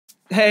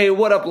Hey,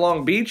 what up,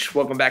 Long Beach?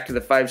 Welcome back to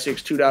the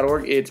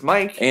 562.org. It's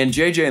Mike. And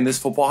JJ, and this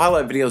football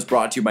highlight video is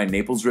brought to you by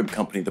Naples Rib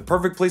Company, the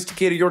perfect place to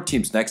cater your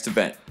team's next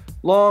event.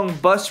 Long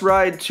bus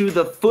ride to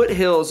the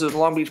foothills as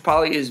Long Beach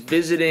Poly is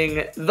visiting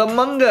the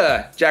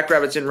Munga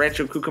Jackrabbits in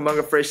Rancho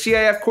Cucamonga for a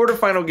CIF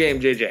quarterfinal game,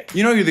 JJ.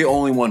 You know you're the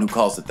only one who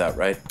calls it that,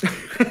 right?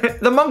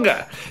 The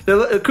Munga.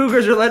 The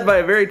Cougars are led by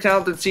a very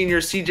talented senior,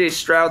 CJ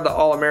Stroud, the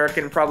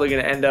All-American, probably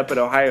going to end up at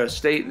Ohio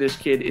State. This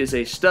kid is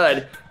a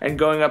stud, and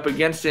going up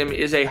against him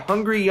is a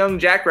hungry young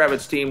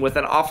Jackrabbits team with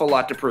an awful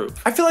lot to prove.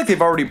 I feel like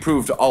they've already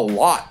proved a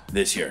lot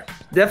this year.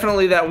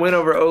 Definitely that win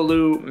over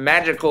Olu,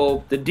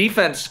 magical. The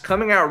defense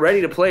coming out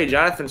ready to play.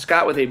 Jonathan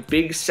Scott with a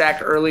big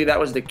sack early. That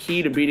was the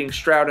key to beating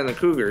Stroud and the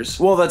Cougars.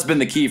 Well, that's been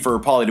the key for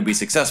Poly to be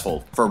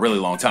successful for a really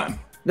long time.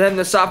 Then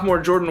the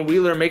sophomore Jordan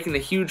Wheeler making the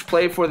huge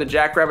play for the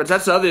Jackrabbits.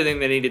 That's the other thing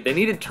they needed. They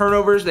needed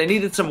turnovers. They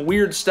needed some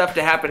weird stuff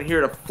to happen here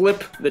to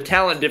flip the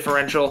talent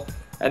differential.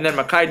 And then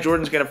Mekhi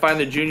Jordan's going to find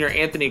the junior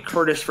Anthony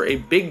Curtis for a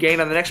big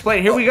gain on the next play.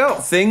 And here we go.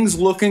 Things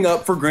looking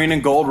up for green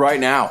and gold right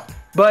now.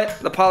 But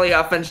the Poly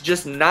offense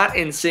just not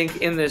in sync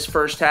in this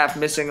first half,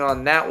 missing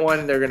on that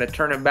one. They're going to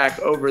turn it back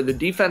over. The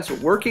defense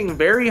working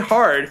very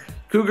hard.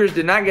 Cougars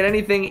did not get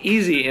anything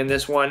easy in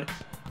this one.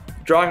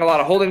 Drawing a lot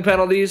of holding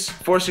penalties,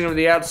 forcing them to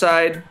the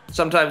outside,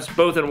 sometimes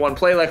both in one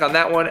play like on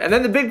that one. And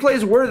then the big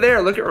plays were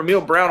there. Look at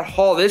Ramil Brown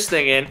haul this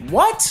thing in.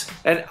 What?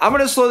 And I'm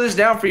going to slow this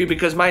down for you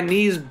because my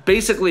knees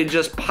basically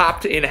just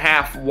popped in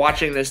half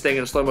watching this thing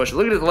in slow motion.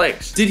 Look at his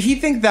legs. Did he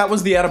think that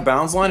was the out of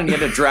bounds line and he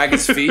had to drag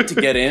his feet to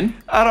get in?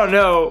 I don't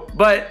know,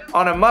 but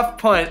on a muff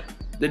punt,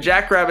 the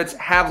Jackrabbits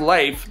have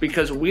life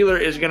because Wheeler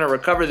is going to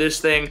recover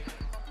this thing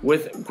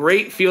with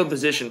great field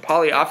position.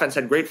 Poly offense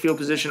had great field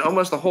position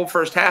almost the whole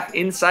first half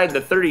inside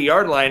the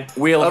 30-yard line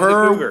Wheel of her,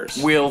 the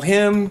Cougars. wheel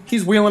him.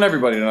 He's wheeling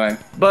everybody tonight.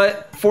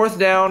 But fourth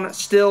down,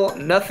 still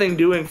nothing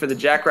doing for the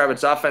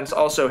Jackrabbits offense,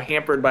 also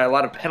hampered by a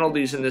lot of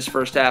penalties in this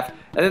first half.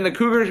 And then the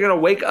Cougars are going to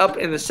wake up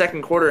in the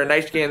second quarter. A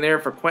nice game there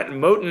for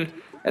Quentin Moten.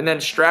 And then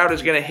Stroud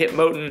is going to hit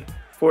Moten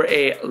for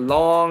a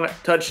long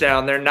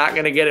touchdown. They're not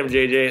going to get him,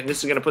 JJ, and this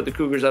is going to put the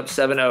Cougars up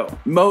 7-0.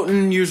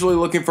 Moten usually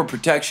looking for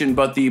protection,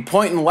 but the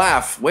point and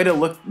laugh, way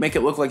to make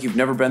it look like you've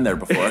never been there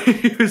before.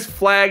 He was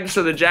flagged,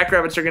 so the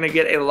Jackrabbits are going to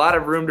get a lot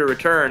of room to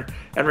return,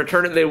 and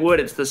return it they would.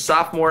 It's the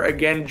sophomore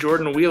again,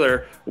 Jordan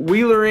Wheeler,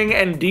 wheelering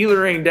and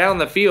dealering down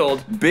the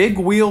field. Big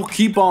wheel,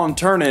 keep on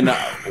turning.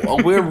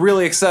 We're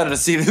really excited to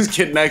see this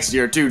kid next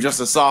year, too,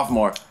 just a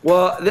sophomore.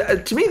 Well,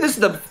 to me, this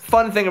is the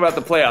fun thing about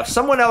the playoffs.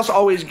 Someone else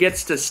always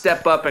gets to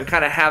step up and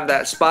kind of have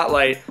that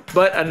spotlight,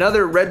 but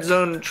another red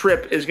zone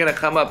trip is going to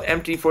come up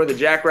empty for the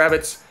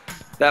Jackrabbits.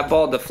 That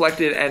ball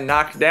deflected and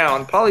knocked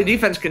down. Poly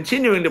defense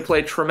continuing to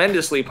play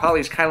tremendously.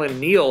 Poly's Kylan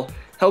Neal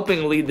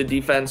helping lead the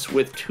defense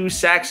with 2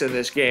 sacks in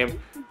this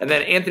game. And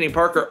then Anthony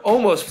Parker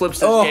almost flips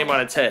this game on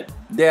its head.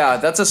 Yeah,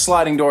 that's a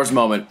sliding doors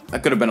moment.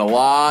 That could have been a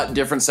lot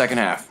different second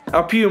half.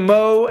 Alpiu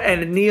Mo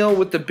and Neal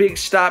with the big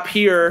stop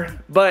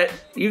here, but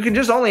you can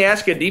just only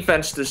ask a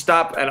defense to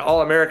stop an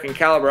All-American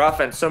caliber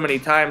offense so many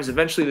times.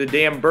 Eventually the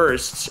dam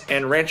bursts,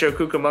 and Rancho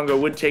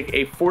Cucamonga would take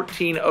a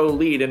 14-0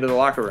 lead into the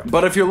locker room.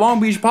 But if you're Long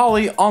Beach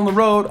Poly on the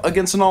road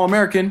against an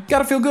All-American,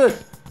 gotta feel good.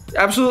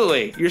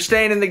 Absolutely. You're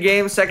staying in the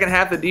game. Second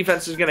half, the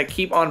defense is going to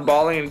keep on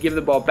balling and give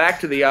the ball back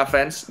to the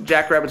offense.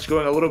 Jackrabbits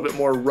going a little bit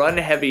more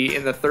run-heavy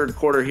in the third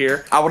quarter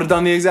here. I would have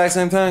done the exact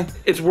same thing.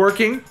 It's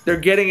working. They're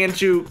getting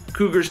into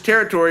Cougars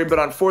territory, but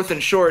on 4th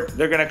and short,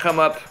 they're going to come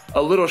up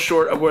a little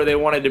short of where they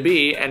wanted to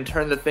be and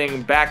turn the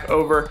thing back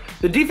over.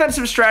 The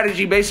defensive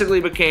strategy basically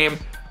became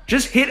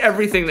just hit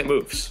everything that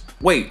moves.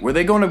 Wait, were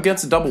they going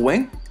against a double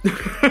wing?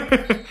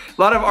 A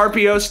lot of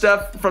RPO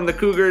stuff from the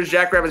Cougars.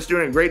 Jackrabbits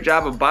doing a great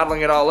job of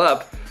bottling it all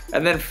up.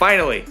 And then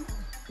finally,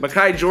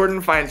 Mekhi Jordan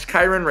finds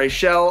Kyron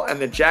Rachel, and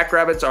the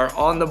Jackrabbits are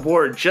on the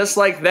board just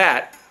like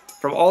that.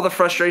 From all the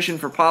frustration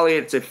for Poly,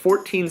 it's a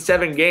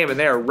 14-7 game, and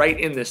they are right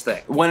in this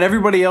thing. When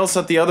everybody else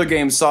at the other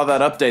games saw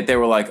that update, they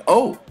were like,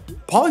 oh,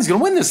 Poly's going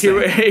to win this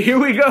thing. Here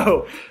we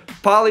go.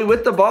 Poly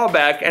with the ball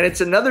back, and it's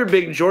another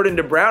big Jordan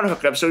to Brown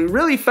hookup. So we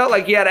really felt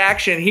like he had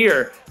action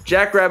here.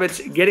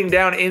 Jackrabbits getting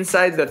down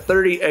inside the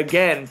 30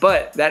 again,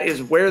 but that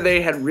is where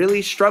they had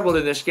really struggled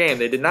in this game.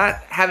 They did not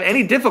have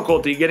any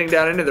difficulty getting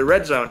down into the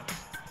red zone.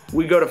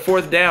 We go to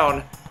 4th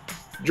down.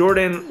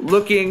 Jordan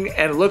looking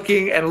and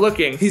looking and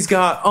looking. He's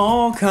got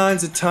all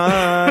kinds of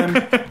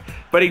time.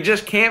 But he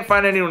just can't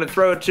find anyone to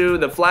throw it to.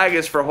 The flag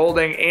is for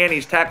holding, and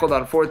he's tackled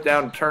on 4th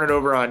down to turn it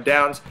over on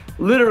downs.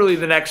 Literally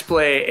the next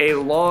play, a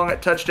long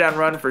touchdown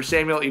run for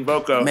Samuel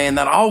Ivoko. Man,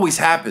 that always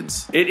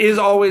happens. It is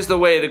always the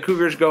way. The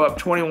Cougars go up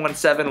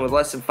 21-7 with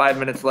less than 5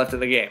 minutes left in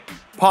the game.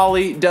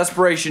 Poly,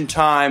 desperation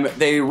time.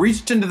 They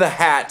reached into the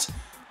hat,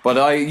 but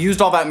I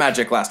used all that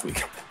magic last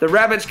week. The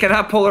Rabbits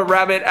cannot pull a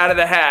rabbit out of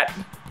the hat,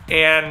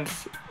 and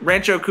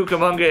Rancho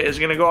Cucamonga is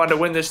going to go on to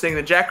win this thing.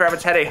 The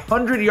Jackrabbits had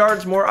 100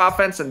 yards more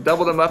offense and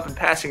doubled them up in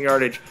passing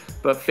yardage,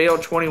 but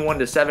failed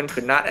 21-7,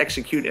 could not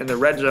execute in the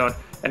red zone.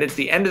 And it's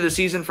the end of the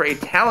season for a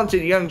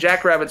talented young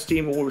Jackrabbits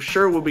team who we're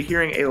sure we'll be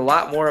hearing a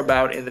lot more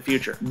about in the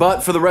future.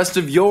 But for the rest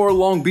of your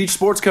Long Beach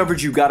sports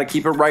coverage, you got to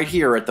keep it right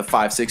here at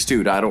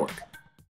the562.org.